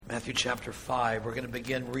Matthew chapter 5. We're going to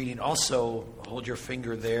begin reading. Also, hold your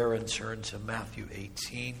finger there and turn to Matthew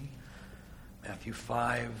 18. Matthew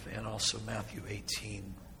 5 and also Matthew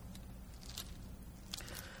 18.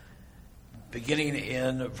 Beginning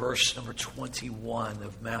in verse number 21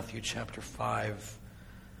 of Matthew chapter 5.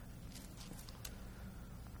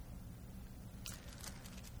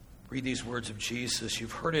 Read these words of Jesus.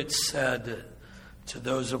 You've heard it said to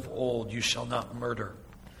those of old, you shall not murder.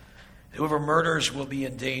 Whoever murders will be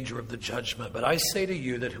in danger of the judgment. But I say to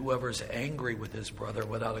you that whoever is angry with his brother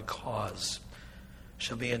without a cause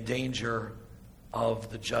shall be in danger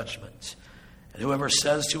of the judgment. And whoever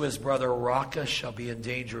says to his brother, Raca, shall be in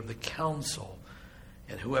danger of the council.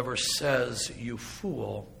 And whoever says, you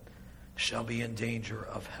fool, shall be in danger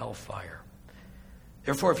of hellfire.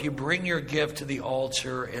 Therefore, if you bring your gift to the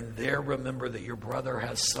altar and there remember that your brother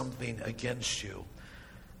has something against you,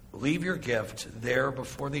 leave your gift there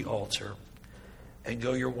before the altar and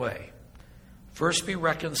go your way. First be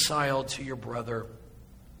reconciled to your brother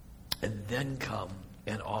and then come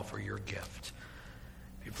and offer your gift.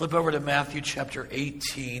 If you flip over to Matthew chapter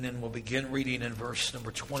 18 and we'll begin reading in verse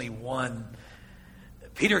number 21.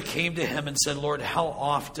 Peter came to him and said, Lord, how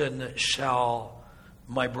often shall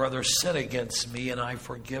my brother sin against me and I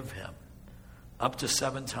forgive him? Up to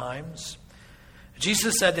 7 times?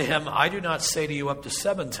 Jesus said to him, I do not say to you up to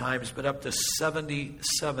 7 times, but up to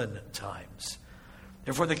 77 times.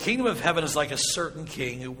 Therefore, the kingdom of heaven is like a certain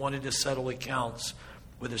king who wanted to settle accounts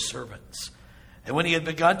with his servants. And when he had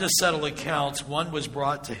begun to settle accounts, one was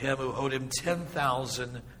brought to him who owed him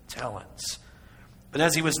 10,000 talents. But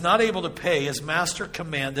as he was not able to pay, his master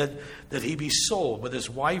commanded that he be sold with his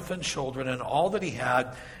wife and children and all that he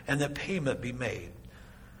had, and that payment be made.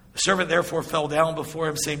 The servant therefore fell down before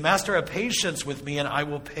him, saying, Master, have patience with me, and I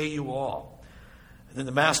will pay you all. And then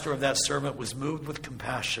the master of that servant was moved with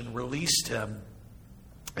compassion, released him,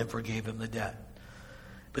 and forgave him the debt.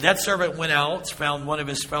 But that servant went out, found one of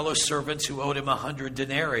his fellow servants who owed him 100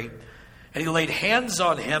 denarii, and he laid hands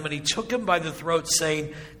on him, and he took him by the throat,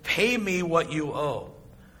 saying, Pay me what you owe.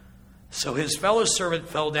 So his fellow servant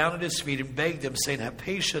fell down at his feet and begged him, saying, Have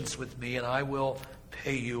patience with me, and I will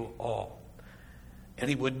pay you all. And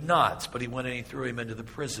he would not, but he went and he threw him into the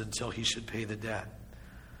prison till he should pay the debt.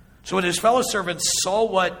 So when his fellow servants saw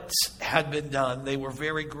what had been done, they were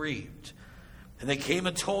very grieved. And they came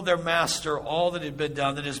and told their master all that had been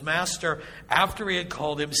done. Then his master, after he had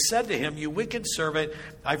called him, said to him, You wicked servant,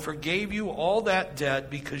 I forgave you all that debt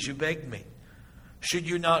because you begged me. Should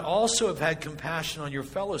you not also have had compassion on your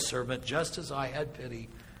fellow servant, just as I had pity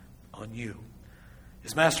on you?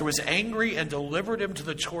 His master was angry and delivered him to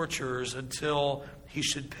the torturers until he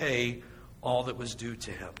should pay all that was due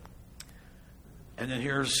to him. And then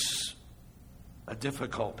here's a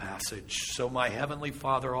difficult passage. So my heavenly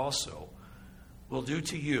Father also will do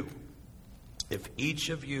to you if each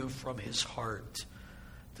of you from his heart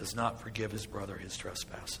does not forgive his brother his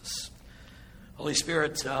trespasses. Holy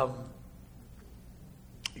Spirit,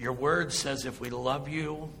 your word says if we love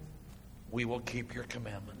you, we will keep your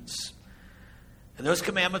commandments. And those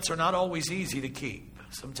commandments are not always easy to keep.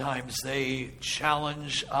 Sometimes they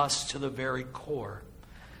challenge us to the very core.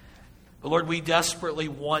 But Lord, we desperately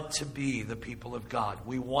want to be the people of God.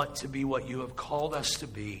 We want to be what you have called us to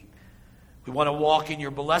be. We want to walk in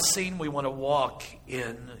your blessing. We want to walk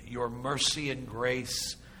in your mercy and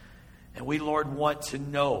grace. And we, Lord, want to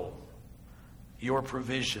know your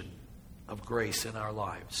provision of grace in our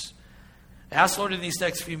lives. I ask, Lord, in these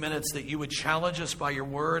next few minutes that you would challenge us by your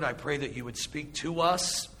word. I pray that you would speak to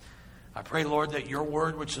us. I pray, Lord, that your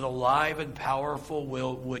word, which is alive and powerful,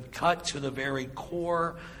 would cut to the very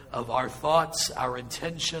core of our thoughts, our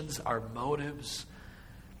intentions, our motives.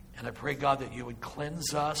 And I pray, God, that you would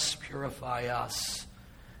cleanse us, purify us.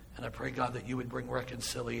 And I pray, God, that you would bring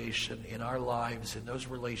reconciliation in our lives, in those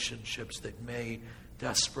relationships that may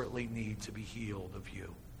desperately need to be healed of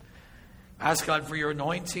you. Ask God for your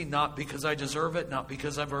anointing, not because I deserve it, not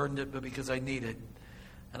because I've earned it, but because I need it.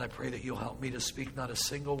 And I pray that you'll help me to speak not a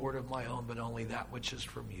single word of my own, but only that which is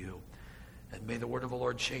from you. And may the word of the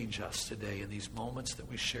Lord change us today in these moments that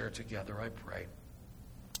we share together, I pray.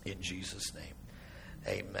 In Jesus' name,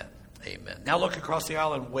 amen. Amen. Now look across the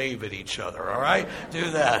aisle and wave at each other, all right?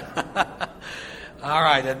 Do that. All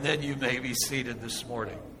right, and then you may be seated this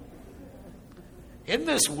morning. Isn't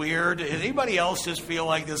this weird? Does anybody else just feel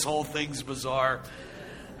like this whole thing's bizarre?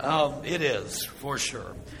 It is, for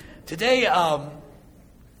sure. Today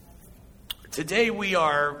we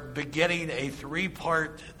are beginning a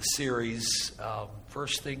 3-part series,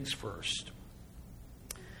 First Things First.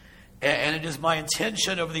 And it is my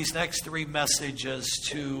intention over these next 3 messages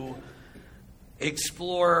to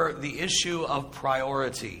explore the issue of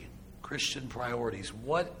priority, Christian priorities.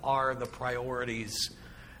 What are the priorities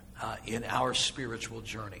in our spiritual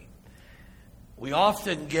journey? We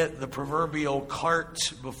often get the proverbial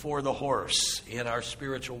cart before the horse in our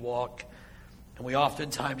spiritual walk, and we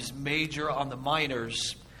oftentimes major on the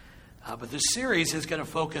minors. But this series is going to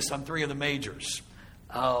focus on three of the majors.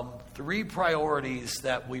 Three priorities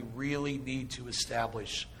that we really need to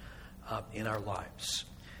establish in our lives.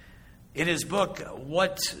 In his book,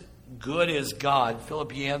 What Good is God,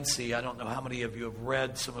 Philip Yancey, I don't know how many of you have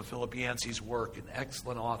read some of Philip Yancey's work, an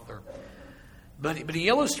excellent author. But he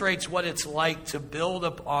illustrates what it's like to build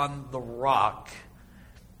upon the rock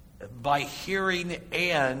by hearing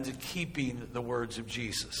and keeping the words of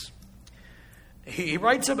Jesus. He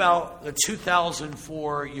writes about the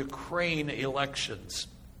 2004 Ukraine elections,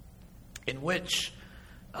 in which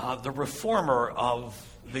the reformer of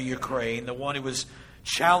the Ukraine, the one who was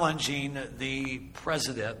challenging the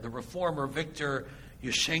president, the reformer Viktor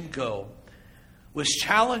Yushchenko, was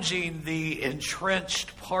challenging the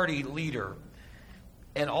entrenched party leader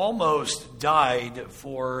and almost died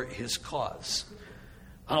for his cause.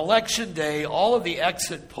 On election day, all of the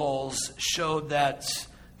exit polls showed that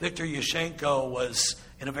Viktor Yushchenko was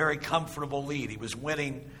in a very comfortable lead. He was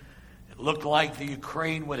winning. It looked like the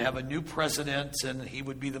Ukraine would have a new president and he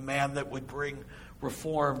would be the man that would bring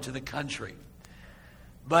reform to the country.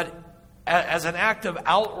 But as an act of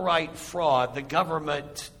outright fraud, the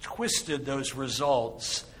government twisted those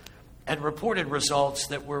results and reported results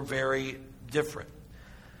that were very different.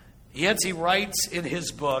 Yancey writes in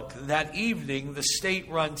his book, that evening, the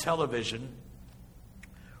state-run television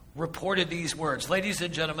reported these words: "Ladies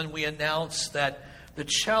and gentlemen, we announce that the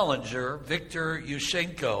challenger, Viktor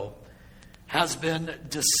Yushchenko, has been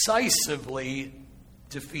decisively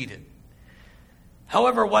defeated."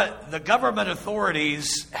 However, what the government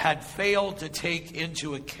authorities had failed to take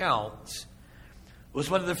into account was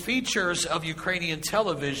one of the features of Ukrainian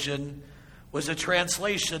television was a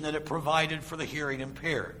translation that it provided for the hearing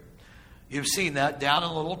impaired. You've seen that down in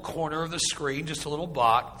a little corner of the screen, just a little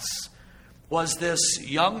box, was this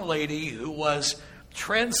young lady who was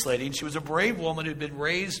translating. She was a brave woman who'd been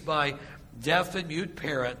raised by deaf and mute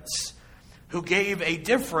parents who gave a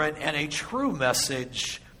different and a true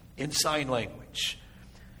message in sign language.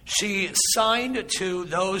 She signed to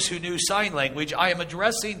those who knew sign language, "I am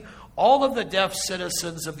addressing all of the deaf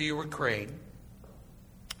citizens of the Ukraine.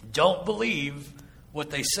 Don't believe what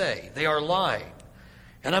they say. They are lying.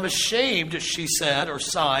 And I'm ashamed," she said, or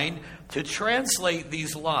signed, "to translate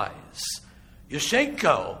these lies.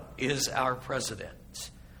 Yushchenko is our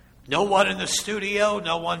president." No one in the studio,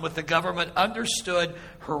 no one with the government understood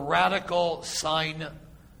her radical sign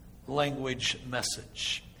language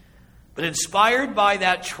message. But inspired by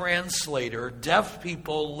that translator, deaf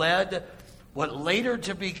people led what later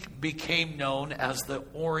became known as the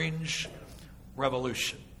Orange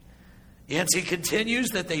Revolution. Yancey continues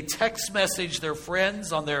that they text message their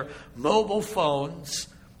friends on their mobile phones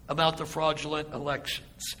about the fraudulent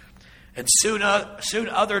elections. And soon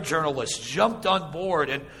other journalists jumped on board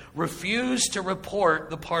and refused to report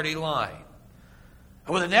the party line.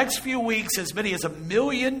 Over the next few weeks, as many as 1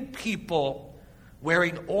 million people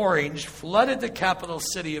wearing orange flooded the capital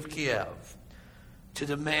city of Kiev to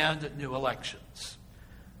demand new elections.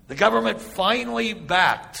 The government finally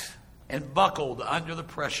backed and buckled under the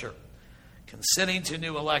pressure, consenting to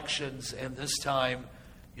new elections, and this time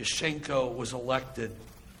Yushchenko was elected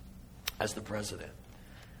as the president.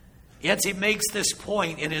 Yancey makes this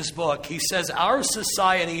point in his book. He says, our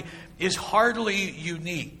society is hardly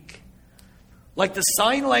unique. Like the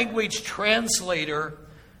sign language translator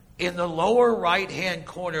in the lower right-hand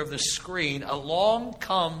corner of the screen, along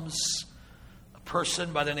comes a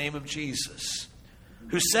person by the name of Jesus,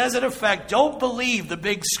 who says, in effect, don't believe the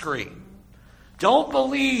big screen. Don't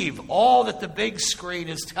believe all that the big screen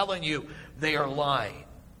is telling you. They are lying.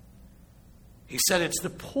 He said it's the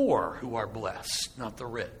poor who are blessed, not the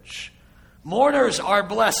rich. Mourners are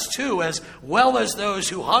blessed too, as well as those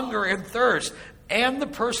who hunger and thirst, and the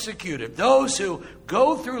persecuted. Those who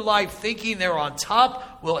go through life thinking they're on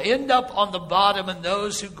top will end up on the bottom, and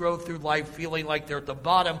those who go through life feeling like they're at the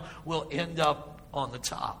bottom will end up on the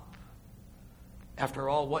top. After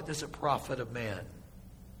all, what does it profit a man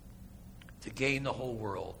to gain the whole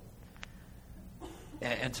world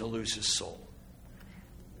and to lose his soul?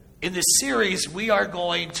 In this series, we are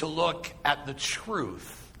going to look at the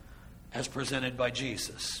truth as presented by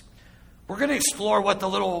Jesus. We're going to explore what the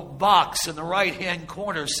little box in the right-hand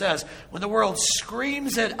corner says. When the world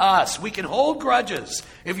screams at us, we can hold grudges.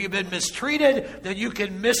 If you've been mistreated, then you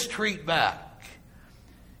can mistreat back.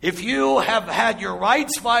 If you have had your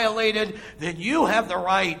rights violated, then you have the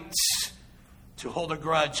right to hold a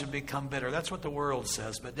grudge and become bitter. That's what the world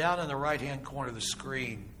says. But down in the right-hand corner of the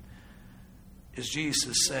screen is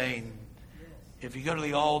Jesus saying, if you go to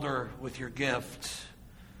the altar with your gift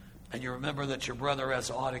and you remember that your brother has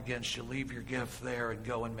aught against you, leave your gift there and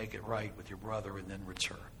go and make it right with your brother and then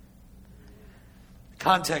return. The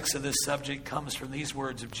context of this subject comes from these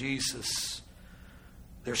words of Jesus.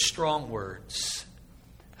 They're strong words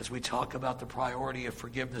as we talk about the priority of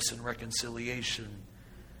forgiveness and reconciliation.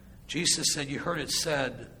 Jesus said, you heard it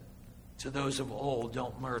said to those of old,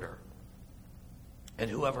 don't murder. And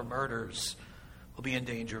whoever murders will be in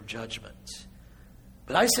danger of judgment.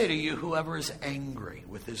 But I say to you, whoever is angry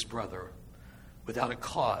with his brother without a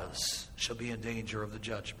cause shall be in danger of the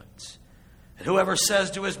judgment. And whoever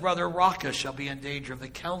says to his brother, Raca, shall be in danger of the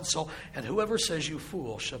council. And whoever says, you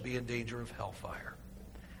fool, shall be in danger of hellfire.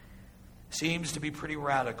 Seems to be pretty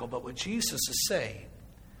radical, but what Jesus is saying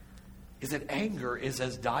is that anger is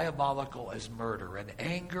as diabolical as murder. And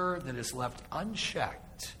anger that is left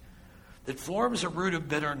unchecked, that forms a root of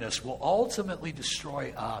bitterness, will ultimately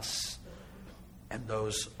destroy us and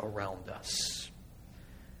those around us.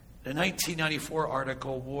 In a 1994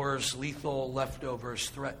 article, War's Lethal Leftovers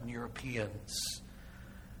Threaten Europeans,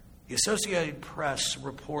 the Associated Press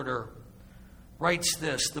reporter writes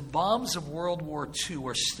this: the bombs of World War II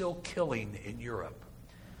are still killing in Europe.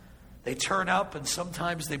 They turn up and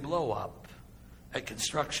sometimes they blow up at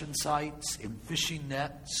construction sites, in fishing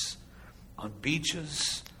nets, on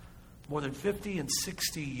beaches, more than 50 and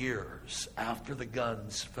 60 years after the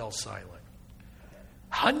guns fell silent.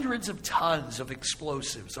 Hundreds of tons of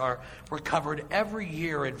explosives are recovered every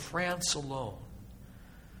year in France alone.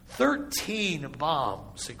 13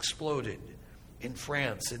 bombs exploded in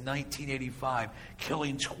France in 1985,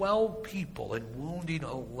 killing 12 people and wounding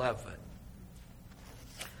 11.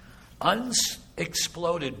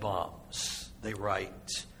 Unexploded bombs, they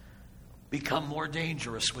write, become more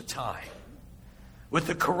dangerous with time. With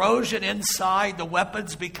the corrosion inside, the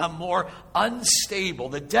weapons become more unstable.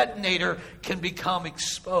 The detonator can become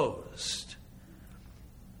exposed.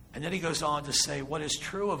 And then he goes on to say, what is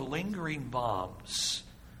true of lingering bombs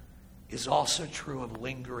is also true of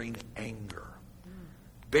lingering anger.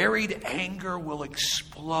 Buried anger will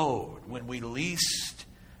explode when we least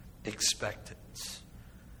expect it.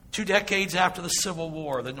 2 decades after the Civil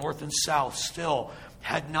War, the North and South still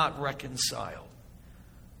had not reconciled.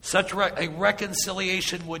 Such a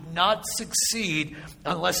reconciliation would not succeed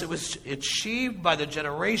unless it was achieved by the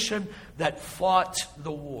generation that fought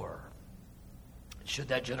the war. Should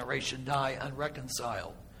that generation die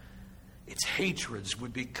unreconciled, its hatreds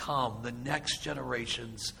would become the next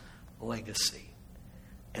generation's legacy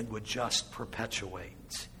and would just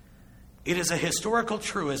perpetuate. It is a historical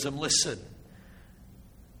truism, listen,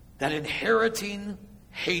 that inheriting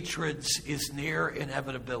hatreds is near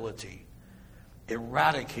inevitability.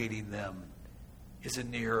 Eradicating them is a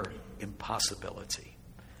near impossibility.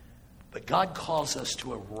 But God calls us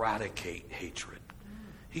to eradicate hatred.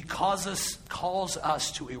 He calls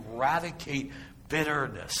us to eradicate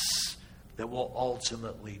bitterness that will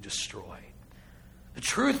ultimately destroy. The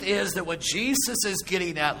truth is that what Jesus is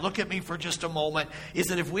getting at, look at me for just a moment, is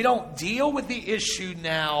that if we don't deal with the issue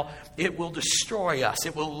now, it will destroy us.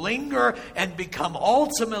 It will linger and become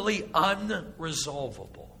ultimately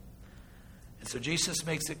unresolvable. And so Jesus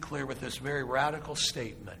makes it clear with this very radical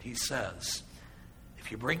statement. He says,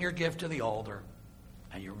 if you bring your gift to the altar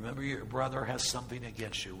and you remember your brother has something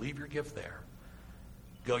against you, leave your gift there.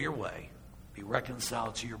 Go your way. Be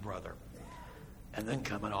reconciled to your brother. And then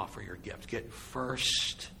come and offer your gift. Get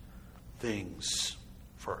first things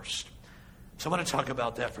first. So I want to talk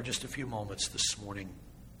about that for just a few moments this morning.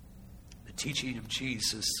 The teaching of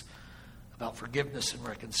Jesus about forgiveness and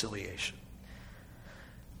reconciliation.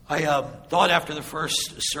 I thought after the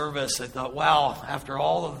first service, I thought, wow, after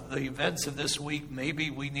all of the events of this week, maybe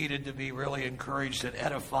we needed to be really encouraged and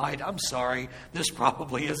edified. I'm sorry, this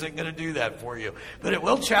probably isn't going to do that for you. But it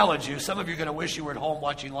will challenge you. Some of you are going to wish you were at home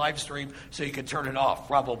watching live stream so you could turn it off,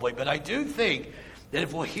 probably. But I do think that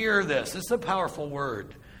if we'll hear this is a powerful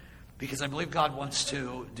word, because I believe God wants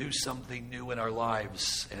to do something new in our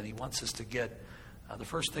lives, and He wants us to get the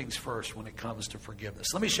first things first when it comes to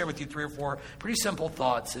forgiveness. Let me share with you 3 or 4 pretty simple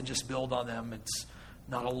thoughts and just build on them. It's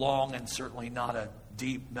not a long and certainly not a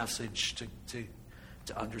deep message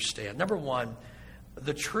to understand. Number 1,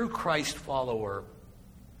 the true Christ follower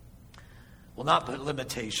will not put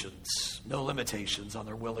no limitations on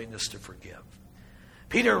their willingness to forgive.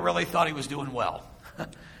 Peter really thought he was doing well.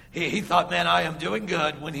 He thought, man, I am doing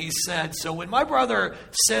good when he said, so when my brother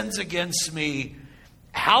sins against me,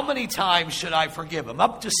 how many times should I forgive him?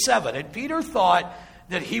 Up to 7. And Peter thought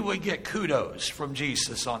that he would get kudos from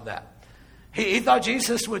Jesus on that. He thought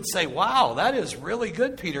Jesus would say, wow, that is really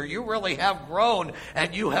good, Peter. You really have grown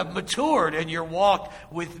and you have matured in your walk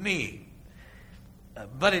with me.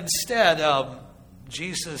 But instead,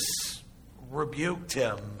 Jesus rebuked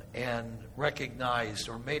him and recognized,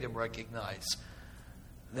 or made him recognize,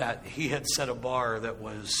 that he had set a bar that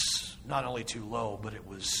was not only too low, but it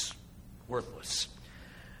was worthless.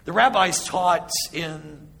 The rabbis taught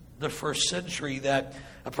in the first century that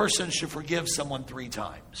a person should forgive someone 3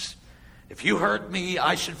 times. If you hurt me,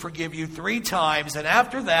 I should forgive you 3 times. And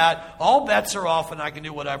after that, all bets are off and I can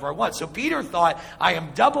do whatever I want. So Peter thought, I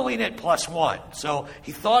am doubling it plus 1. So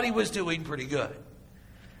he thought he was doing pretty good.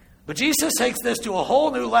 But Jesus takes this to a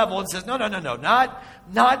whole new level and says, no,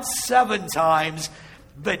 not 7 times,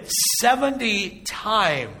 but 70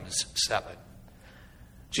 times 7.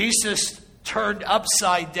 Jesus turned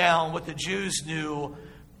upside down what the Jews knew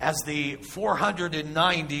as the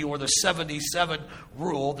 490 or the 77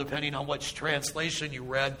 rule, depending on which translation you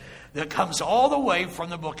read, that comes all the way from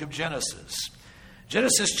the book of Genesis.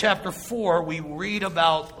 Genesis chapter 4, we read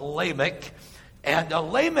about Lamech. And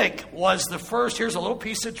Lamech was the first, here's a little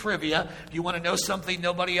piece of trivia. If you want to know something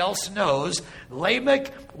nobody else knows,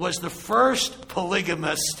 Lamech was the first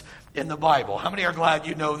polygamist in the Bible. How many are glad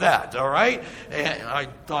you know that, all right? And I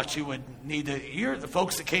thought you would need to, you're the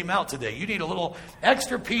folks that came out today. You need a little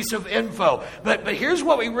extra piece of info. But here's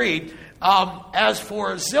what we read. As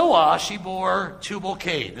for Zillah, she bore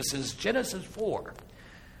Tubal-Cain. This is Genesis 4.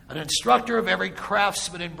 An instructor of every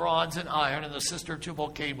craftsman in bronze and iron, and the sister of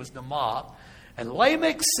Tubal-Cain was Naamah. And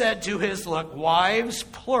Lamech said to his wives,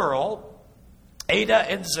 plural, Adah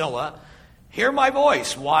and Zillah, hear my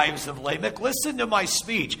voice, wives of Lamech, listen to my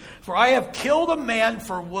speech. For I have killed a man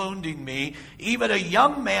for wounding me, even a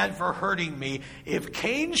young man for hurting me. If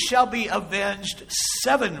Cain shall be avenged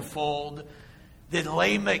 7-fold, then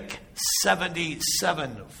Lamech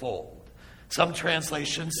 77-fold. Some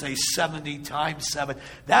translations say 70 times 7.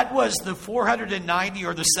 That was the 490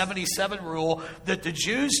 or the 77 rule that the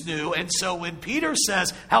Jews knew. And so when Peter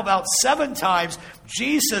says, how about 7 times?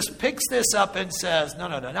 Jesus picks this up and says, no,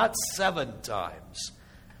 not 7 times,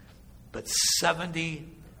 but 70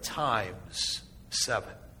 times 7.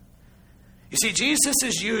 You see, Jesus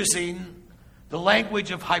is using the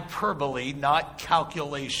language of hyperbole, not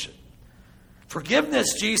calculation.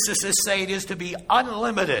 Forgiveness, Jesus is saying, is to be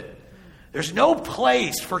unlimited. There's no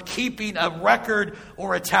place for keeping a record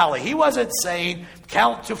or a tally. He wasn't saying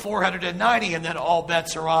count to 490 and then all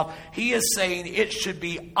bets are off. He is saying it should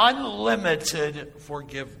be unlimited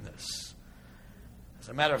forgiveness. As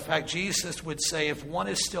a matter of fact, Jesus would say if one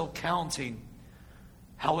is still counting,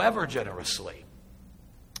 however generously,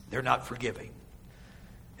 they're not forgiving.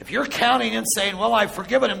 If you're counting and saying, well, I've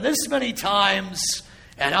forgiven him this many times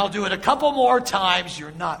and I'll do it a couple more times,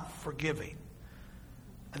 you're not forgiving.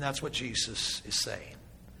 And that's what Jesus is saying.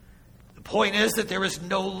 The point is that there is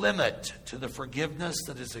no limit to the forgiveness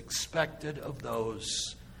that is expected of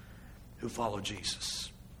those who follow Jesus.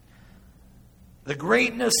 The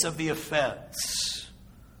greatness of the offense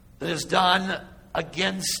that is done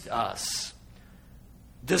against us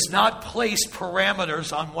does not place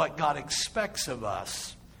parameters on what God expects of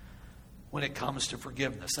us when it comes to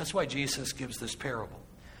forgiveness. That's why Jesus gives this parable.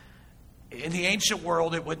 In the ancient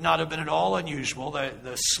world, it would not have been at all unusual.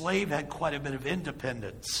 The slave had quite a bit of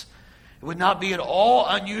independence. It would not be at all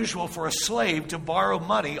unusual for a slave to borrow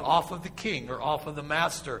money off of the king or off of the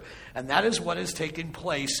master. And that is what is taking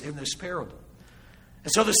place in this parable.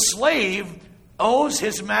 And so the slave owes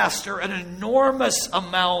his master an enormous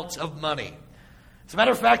amount of money. As a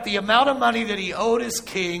matter of fact, the amount of money that he owed his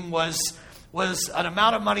king was an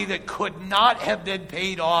amount of money that could not have been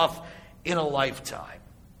paid off in a lifetime.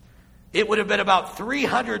 It would have been about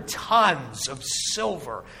 300 tons of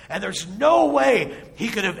silver. And there's no way he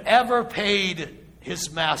could have ever paid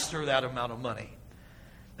his master that amount of money.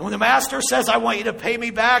 And when the master says, I want you to pay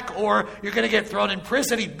me back or you're going to get thrown in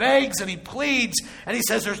prison, he begs and he pleads and he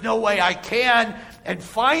says, there's no way I can. And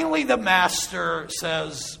finally the master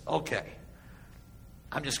says, okay,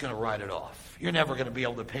 I'm just going to write it off. You're never going to be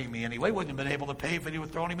able to pay me anyway. He wouldn't have been able to pay if he would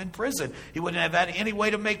have thrown him in prison. He wouldn't have had any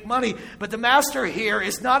way to make money. But the master here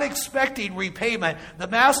is not expecting repayment. The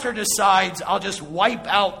master decides, I'll just wipe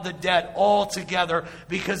out the debt altogether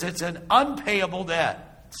because it's an unpayable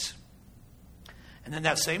debt. And then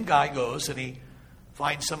that same guy goes and he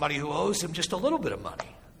finds somebody who owes him just a little bit of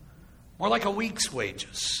money. More like a week's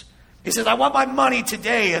wages. He says, I want my money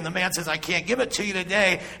today. And the man says, I can't give it to you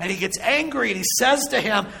today. And he gets angry and he says to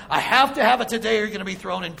him, I have to have it today or you're going to be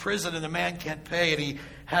thrown in prison. And the man can't pay and he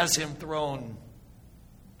has him thrown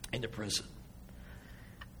into prison.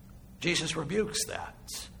 Jesus rebukes that.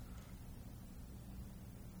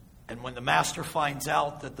 And when the master finds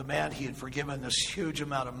out that the man he had forgiven this huge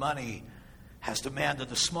amount of money has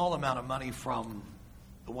demanded a small amount of money from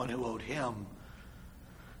the one who owed him,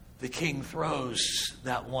 the king throws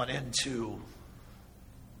that one into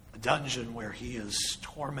a dungeon where he is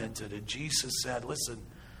tormented. And Jesus said, listen,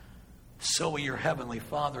 so will your heavenly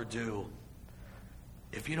Father do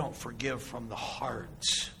if you don't forgive from the heart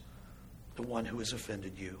the one who has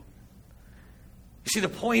offended you. You see, the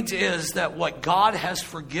point is that what God has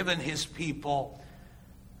forgiven his people,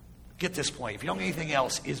 get this point, if you don't get anything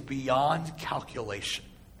else, is beyond calculation.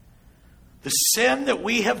 The sin that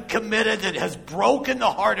we have committed that has broken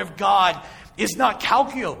the heart of God is not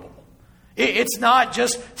calculable. It's not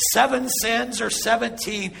just 7 sins or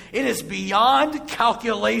 17. It is beyond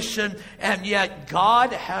calculation, and yet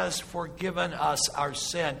God has forgiven us our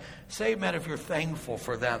sin. Say amen if you're thankful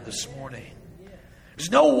for that this morning. There's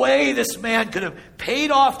no way this man could have paid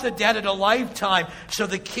off the debt in a lifetime, so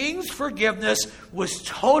the king's forgiveness was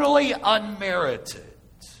totally unmerited.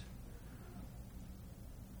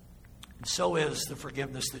 And so is the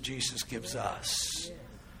forgiveness that Jesus gives us.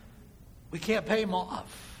 We can't pay him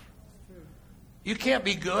off. You can't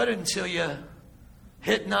be good until you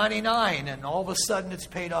hit 99 and all of a sudden it's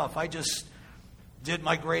paid off. I just did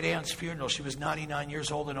my great aunt's funeral. She was 99 years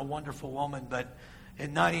old and a wonderful woman, but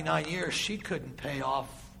in 99 years she couldn't pay off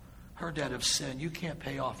her debt of sin. You can't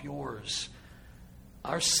pay off yours.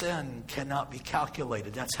 Our sin cannot be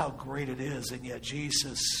calculated. That's how great it is, and yet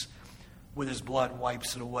Jesus, with his blood,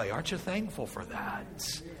 wipes it away. Aren't you thankful for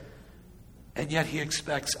that? And yet he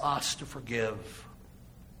expects us to forgive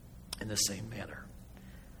in the same manner.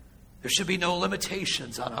 There should be no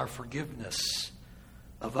limitations on our forgiveness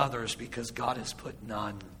of others because God has put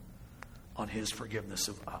none on his forgiveness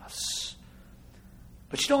of us.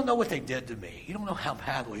 But you don't know what they did to me. You don't know how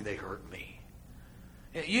badly they hurt me.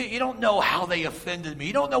 You don't know how they offended me.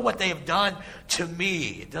 You don't know what they have done to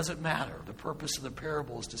me. It doesn't matter. The purpose of the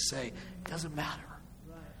parable is to say, it doesn't matter.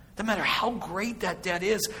 It doesn't matter how great that debt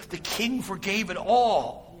is. The king forgave it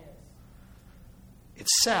all.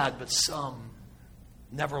 It's sad, but some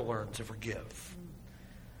never learn to forgive.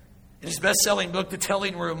 In his best-selling book, The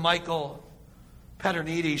Telling Room, Michael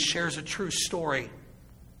Paternides shares a true story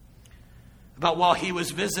about while he was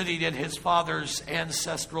visiting in his father's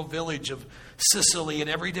ancestral village of Sicily, and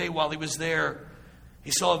every day while he was there,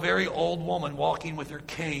 he saw a very old woman walking with her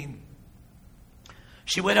cane.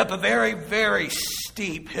 She went up a very, very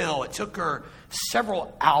steep hill. It took her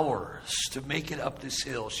several hours to make it up this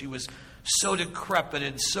hill. She was so decrepit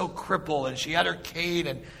and so crippled, and she had her cane,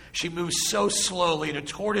 and she moved so slowly at a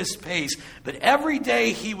tortoise pace. But every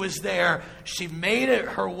day he was there, she made it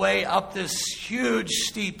her way up this huge,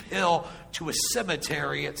 steep hill to a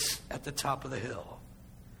cemetery at the top of the hill.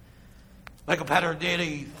 Michael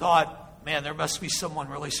Paternides thought, man, there must be someone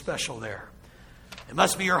really special there. It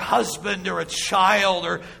must be her husband or a child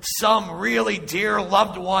or some really dear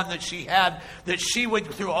loved one that she had, that she would,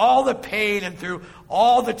 through all the pain and through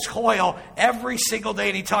all the toil, every single day.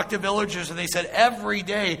 And he talked to villagers and they said every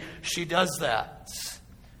day she does that.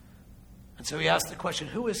 And so he asked the question,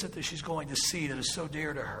 who is it that she's going to see that is so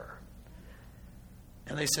dear to her?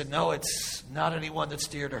 And they said, no, it's not anyone that's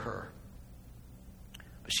dear to her.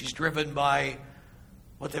 But she's driven by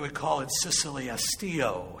what they would call in Sicily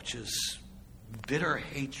astio, which is bitter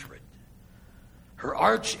hatred. Her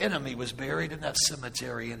arch enemy was buried in that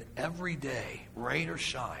cemetery, and every day, rain or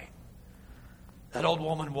shine, that old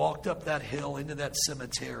woman walked up that hill into that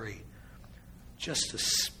cemetery just to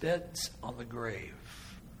spit on the grave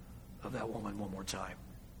of that woman one more time.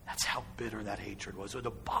 That's how bitter that hatred was. Or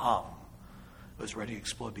the bomb was ready to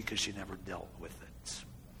explode because she never dealt with it.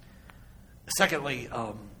 Secondly,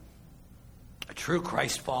 a true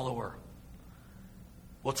Christ follower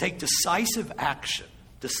will take decisive action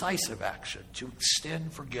to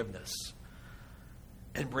extend forgiveness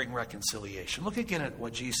and bring reconciliation. Look again at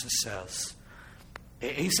what Jesus says.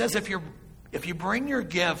 He says if you bring your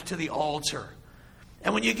gift to the altar,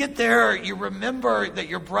 and when you get there, you remember that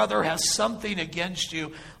your brother has something against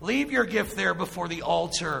you, leave your gift there before the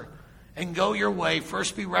altar and go your way.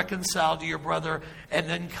 First be reconciled to your brother, and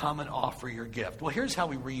then come and offer your gift. Well, here's how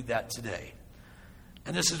we read that today.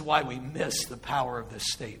 And this is why we miss the power of this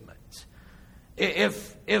statement.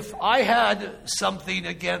 If I had something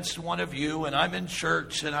against one of you and I'm in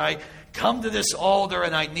church and I come to this altar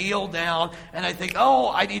and I kneel down and I think,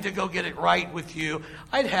 I need to go get it right with you,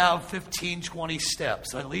 I'd have 15, 20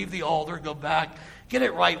 steps. I'd leave the altar, go back, get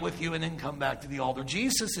it right with you, and then come back to the altar.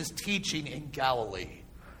 Jesus is teaching in Galilee.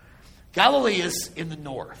 Galilee is in the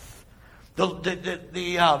north.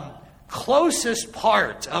 The closest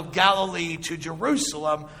part of Galilee to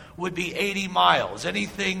Jerusalem would be 80 miles.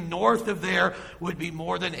 Anything north of there would be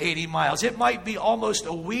more than 80 miles. It might be almost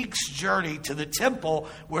a week's journey to the temple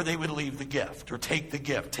where they would leave the gift or take the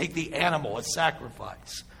gift, take the animal as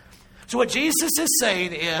sacrifice. So what Jesus is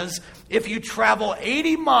saying is, if you travel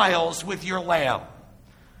 80 miles with your lamb,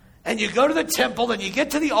 and you go to the temple and you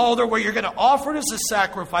get to the altar where you're going to offer it as a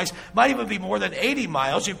sacrifice, might even be more than 80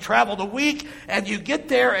 miles. You've traveled a week and you get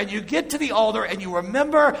there and you get to the altar and you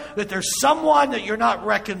remember that there's someone that you're not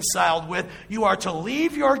reconciled with. You are to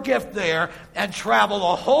leave your gift there and travel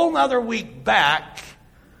a whole other week back,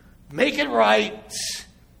 make it right,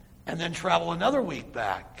 and then travel another week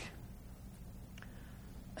back,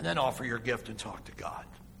 and then offer your gift and talk to God.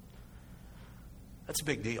 That's a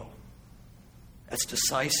big deal. That's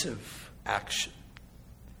decisive action.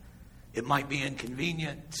 It might be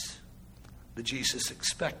inconvenient, but Jesus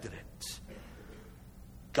expected it.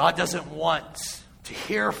 God doesn't want to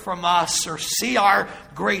hear from us or see our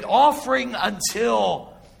great offering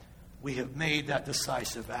until we have made that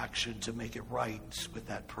decisive action to make it right with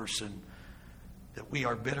that person that we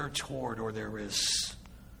are bitter toward, or there is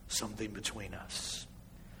something between us.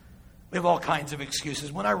 We have all kinds of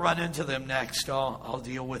excuses. When I run into them next, I'll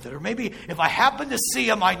deal with it. Or maybe if I happen to see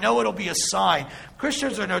them, I know it'll be a sign.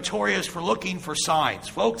 Christians are notorious for looking for signs.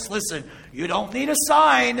 Folks, listen, you don't need a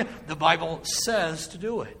sign. The Bible says to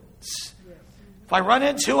do it. If I run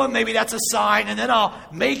into them, maybe that's a sign, and then I'll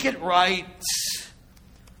make it right.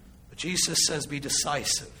 But Jesus says be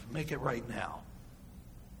decisive. Make it right now.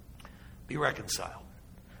 Be reconciled.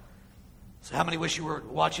 So how many wish you were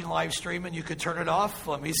watching live stream and you could turn it off?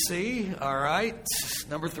 Let me see. All right.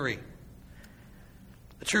 Number 3.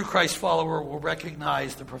 The true Christ follower will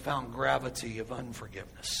recognize the profound gravity of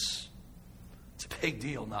unforgiveness. It's a big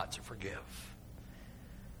deal not to forgive.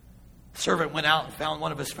 The servant went out and found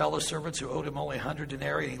one of his fellow servants who owed him only 100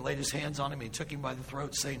 denarii, and he laid his hands on him and he took him by the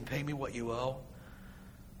throat, saying, "Pay me what you owe."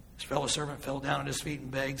 His fellow servant fell down at his feet and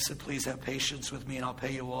begged, said, "Please have patience with me and I'll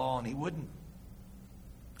pay you all." And he wouldn't.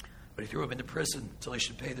 But he threw him into prison until he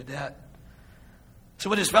should pay the debt. So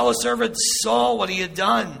when his fellow servants saw what he had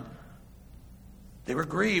done, they were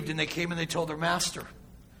grieved, and they came and they told their master.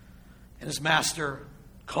 And his master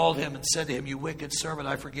called him and said to him, "You wicked servant,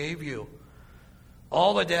 I forgave you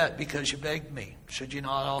all the debt because you begged me. Should you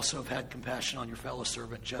not also have had compassion on your fellow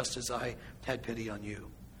servant, just as I had pity on you?"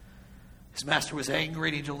 His master was angry,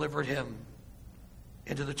 and he delivered him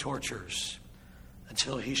into the tortures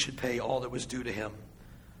until he should pay all that was due to him.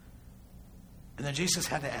 And then Jesus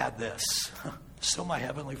had to add this: "So my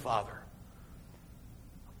heavenly Father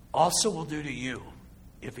also will do to you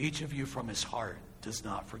if each of you from his heart does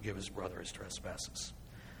not forgive his brother his trespasses."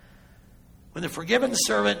 When the forgiven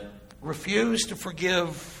servant refused to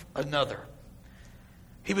forgive another,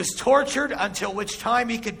 he was tortured until which time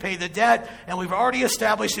he could pay the debt, and we've already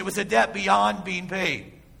established it was a debt beyond being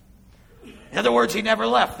paid. In other words, he never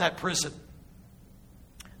left that prison.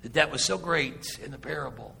 The debt was so great in the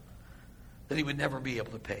parable that he would never be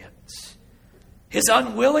able to pay it. His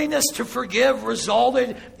unwillingness to forgive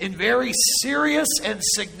resulted in very serious and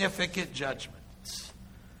significant judgments.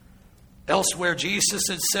 Elsewhere, Jesus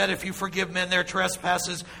had said, "If you forgive men their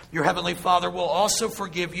trespasses, your heavenly Father will also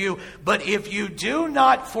forgive you. But if you do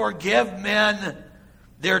not forgive men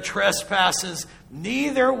their trespasses,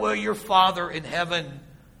 neither will your Father in heaven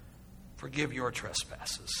forgive your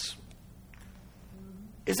trespasses."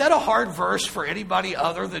 Is that a hard verse for anybody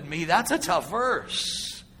other than me? That's a tough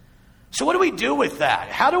verse. So what do we do with that?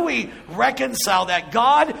 How do we reconcile that?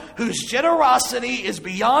 God, whose generosity is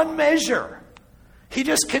beyond measure, he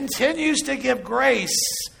just continues to give grace.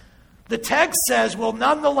 The text says, will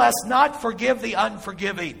nonetheless not forgive the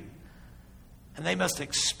unforgiving. And they must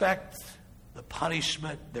expect the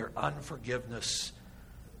punishment their unforgiveness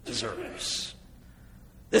deserves.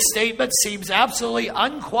 This statement seems absolutely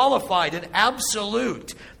unqualified and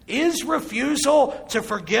absolute. Is refusal to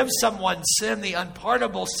forgive someone's sin the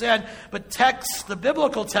unpardonable sin? But the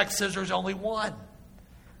biblical text says there's only one.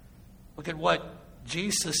 Look at what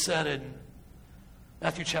Jesus said in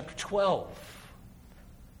Matthew chapter 12.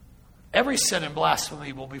 Every sin and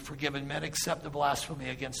blasphemy will be forgiven men except the blasphemy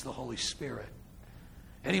against the Holy Spirit.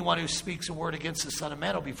 Anyone who speaks a word against the Son of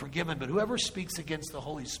Man will be forgiven, but whoever speaks against the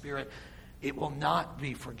Holy Spirit, it will not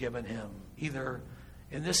be forgiven him, either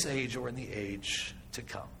in this age or in the age to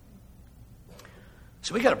come.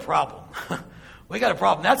 So we got a problem. We got a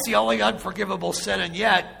problem. That's the only unforgivable sin, and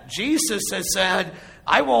yet Jesus has said,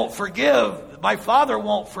 I won't forgive, my Father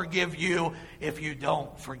won't forgive you if you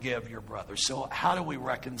don't forgive your brother. So how do we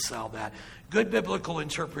reconcile that? Good biblical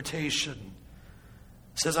interpretation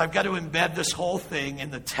says I've got to embed this whole thing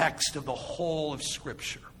in the text of the whole of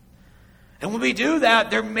Scripture. And when we do that,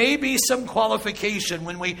 there may be some qualification.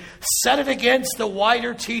 When we set it against the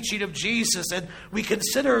wider teaching of Jesus and we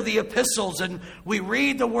consider the epistles and we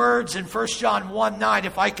read the words in 1 John 1:9,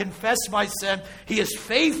 if I confess my sin, He is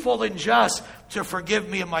faithful and just to forgive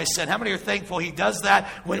me of my sin. How many are thankful He does that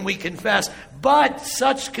when we confess? But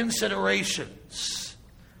such considerations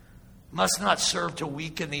must not serve to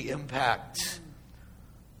weaken the impact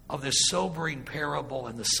of this sobering parable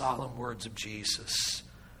and the solemn words of Jesus.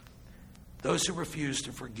 Those who refuse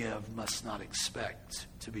to forgive must not expect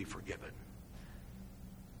to be forgiven.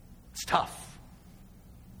 It's tough.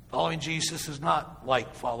 Following Jesus is not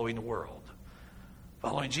like following the world.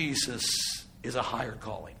 Following Jesus is a higher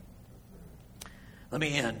calling. Let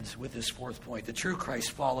me end with this fourth point. The true Christ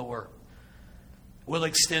follower will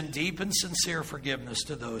extend deep and sincere forgiveness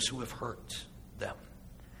to those who have hurt them.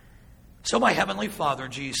 So my heavenly Father,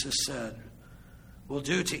 Jesus said, will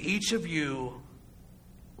do to you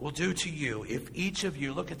if each of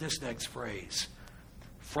you, look at this next phrase,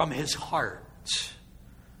 from his heart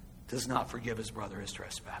does not forgive his brother his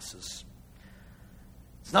trespasses.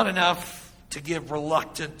 It's not enough to give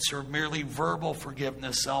reluctance or merely verbal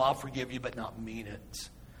forgiveness. Oh, I'll forgive you, but not mean it.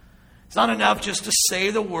 It's not enough just to say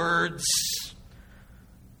the words.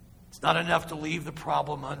 It's not enough to leave the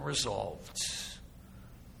problem unresolved.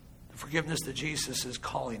 The forgiveness that Jesus is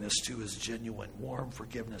calling us to is genuine, warm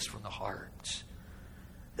forgiveness from the heart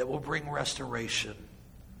that will bring restoration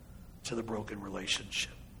to the broken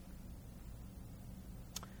relationship.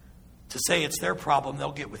 To say it's their problem,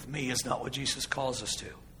 they'll get with me, is not what Jesus calls us to.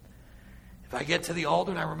 If I get to the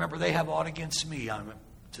altar and I remember they have aught against me, I'm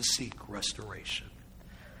to seek restoration.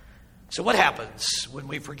 So what happens when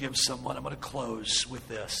we forgive someone? I'm going to close with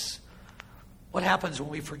this. What happens when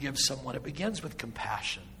we forgive someone? It begins with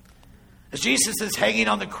compassion. As Jesus is hanging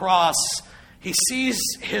on the cross, He sees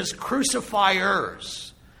His crucifiers.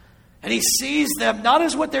 And He sees them not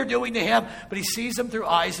as what they're doing to Him, but He sees them through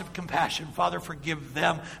eyes of compassion. Father, forgive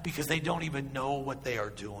them because they don't even know what they are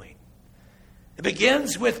doing. It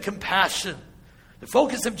begins with compassion. The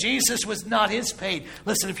focus of Jesus was not His pain.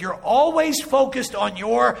 Listen, if you're always focused on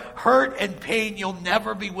your hurt and pain, you'll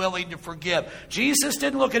never be willing to forgive. Jesus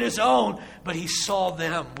didn't look at His own, but He saw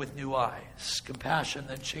them with new eyes. Compassion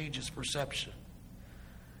then changes perception.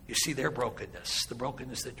 You see their brokenness, the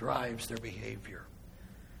brokenness that drives their behavior.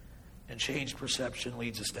 And changed perception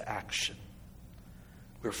leads us to action.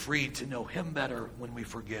 We're free to know Him better when we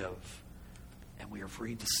forgive. And we are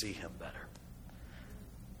free to see Him better.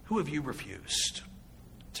 Who have you refused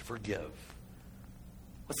to forgive?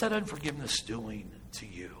 What's that unforgiveness doing to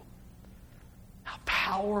you? How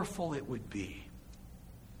powerful it would be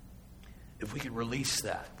if we could release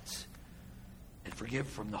that and forgive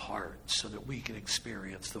from the heart so that we can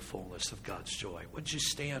experience the fullness of God's joy. Would you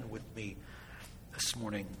stand with me this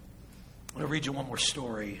morning? I'm going to read you one more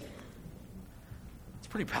story. It's a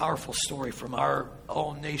pretty powerful story from our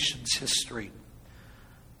own nation's history.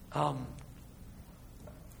 In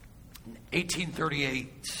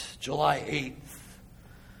 1838, July 8th,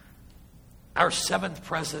 our 7th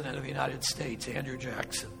President of the United States, Andrew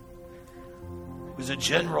Jackson, was a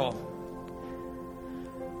general.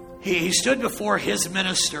 He stood before his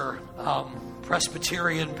minister,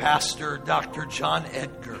 Presbyterian pastor, Dr. John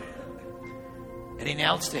Edgar, and he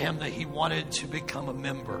announced to him that he wanted to become a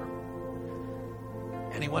member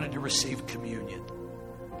and he wanted to receive communion.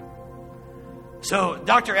 So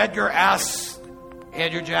Dr. Edgar asked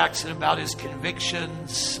Andrew Jackson about his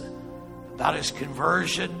convictions, about his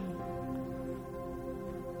conversion,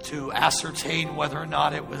 to ascertain whether or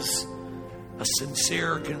not it was a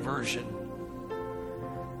sincere conversion.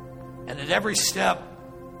 And at every step,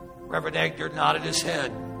 Reverend Edgar nodded his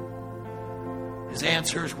head. His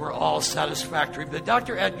answers were all satisfactory. But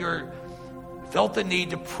Dr. Edgar felt the need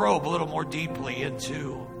to probe a little more deeply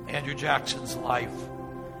into Andrew Jackson's life.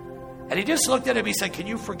 And he just looked at him. He said, "Can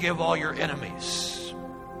you forgive all your enemies?"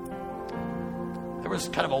 There was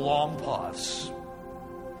kind of a long pause.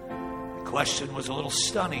 The question was a little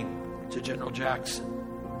stunning to General Jackson.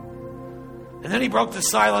 And then he broke the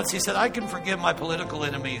silence. He said, "I can forgive my political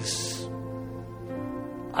enemies.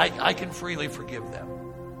 I can freely forgive them.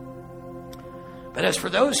 But as for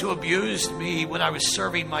those who abused me when I was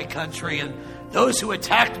serving my country and those who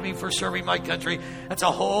attacked me for serving my country, that's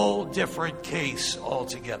a whole different case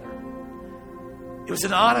altogether." It was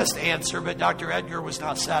an honest answer, but Dr. Edgar was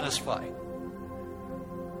not satisfied.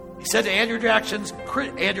 He said to Andrew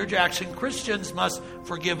Jackson, "Christians must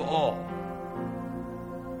forgive all."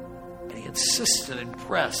 And he insisted and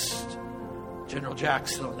pressed General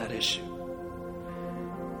Jackson on that issue.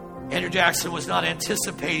 Andrew Jackson was not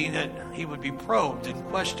anticipating that he would be probed and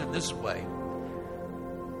questioned this way.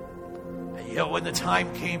 And yet when the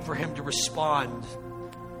time came for him to respond,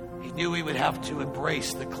 he knew he would have to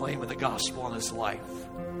embrace the claim of the gospel in his life.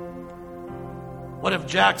 One of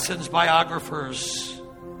Jackson's biographers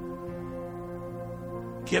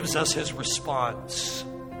gives us his response.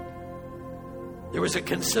 There was a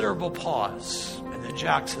considerable pause, and then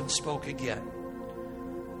Jackson spoke again.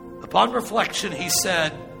 Upon reflection, he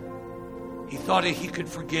said he thought he could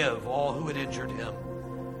forgive all who had injured him,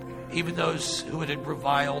 even those who had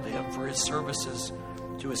reviled him for his services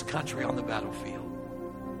to his country on the battlefield.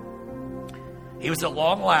 He was at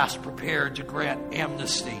long last prepared to grant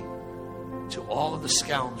amnesty to all of the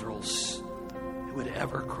scoundrels who had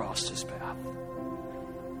ever crossed his path.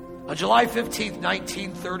 On July 15,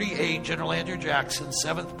 1938, General Andrew Jackson,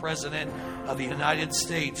 7th President of the United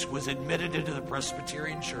States, was admitted into the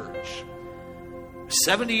Presbyterian Church.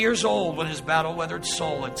 70 years old when his battle-weathered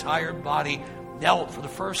soul and tired body knelt for the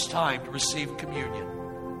first time to receive communion.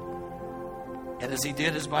 And as he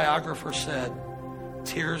did, his biographer said,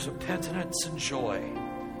 tears of penitence and joy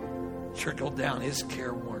trickled down his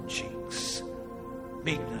careworn cheeks.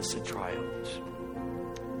 Meekness had triumphed.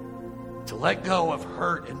 To let go of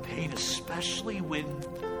hurt and pain, especially when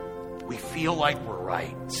we feel like we're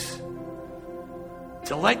right.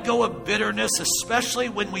 To let go of bitterness, especially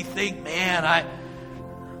when we think, man,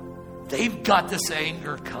 they've got this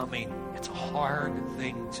anger coming. It's a hard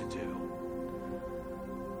thing to do.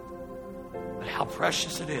 But how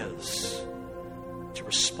precious it is to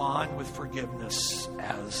respond with forgiveness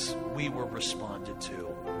as we were responded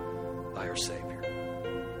to by our Savior.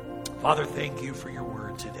 Father, thank you for your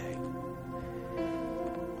word today.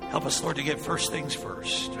 Help us, Lord, to get first things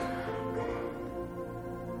first.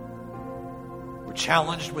 We're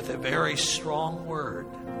challenged with a very strong word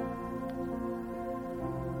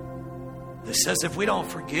that says if we don't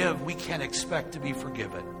forgive, we can't expect to be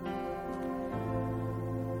forgiven.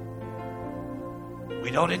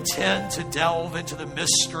 We don't intend to delve into the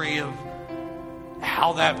mystery of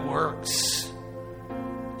how that works,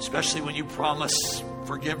 especially when you promise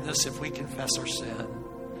forgiveness if we confess our sin.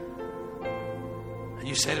 And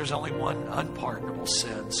you say there's only one unpardonable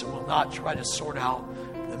sin, so we'll not try to sort out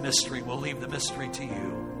the mystery. We'll leave the mystery to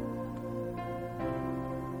you.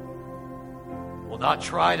 We'll not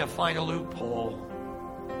try to find a loophole,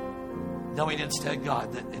 knowing instead,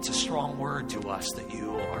 God, that it's a strong word to us that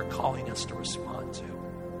you are calling us to respond to.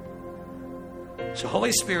 So,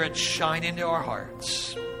 Holy Spirit, shine into our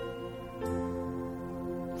hearts.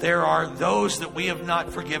 There are those that we have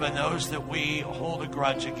not forgiven, those that we hold a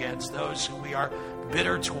grudge against, those who we are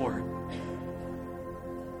bitter toward.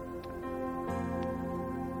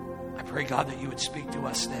 I pray, God, that you would speak to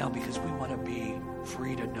us now because we want to be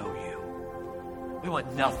free to know you. We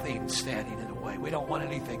want nothing standing in the way. We don't want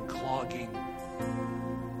anything clogging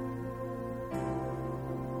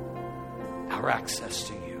our access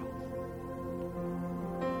to you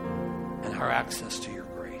and our access to your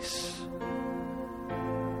grace.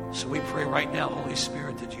 So we pray right now, Holy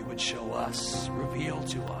Spirit, that you would show us, reveal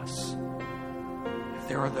to us, if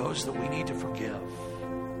there are those that we need to forgive,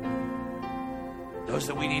 those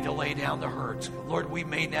that we need to lay down the hurts. Lord, we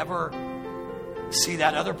may never see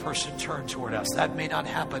that other person turn toward us. That may not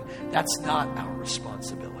happen. That's not our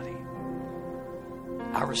responsibility.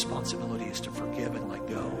 Our responsibility is to forgive and let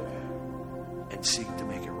go and seek to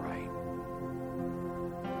make it right.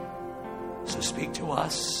 So speak to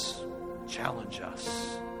us, challenge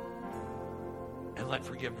us, and let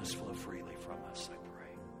forgiveness flow freely from us.